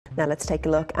Now let's take a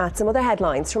look at some other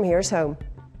headlines from Here's Home.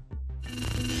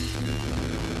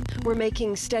 We're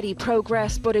making steady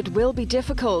progress, but it will be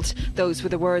difficult. Those were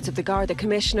the words of the Garda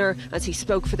Commissioner as he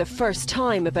spoke for the first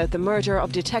time about the murder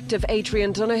of Detective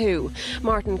Adrian Donoghue.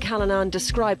 Martin Callanan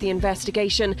described the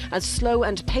investigation as slow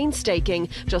and painstaking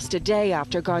just a day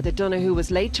after Garda Donoghue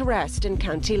was laid to rest in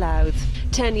County Louth.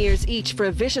 10 years each for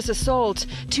a vicious assault.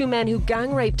 Two men who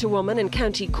gang raped a woman in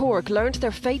County Cork learned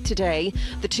their fate today.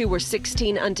 The two were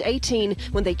 16 and 18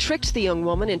 when they tricked the young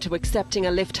woman into accepting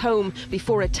a lift home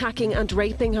before attacking and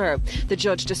raping her. The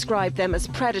judge described them as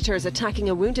predators attacking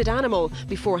a wounded animal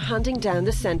before handing down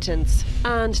the sentence.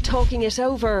 And talking it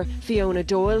over, Fiona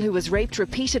Doyle, who was raped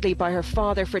repeatedly by her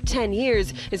father for 10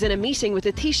 years, is in a meeting with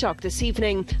the Taoiseach this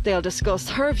evening. They'll discuss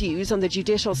her views on the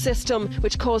judicial system,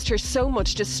 which caused her so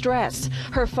much distress.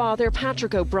 Her father,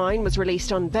 Patrick O'Brien, was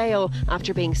released on bail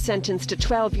after being sentenced to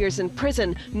 12 years in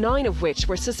prison, 9 of which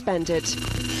were suspended.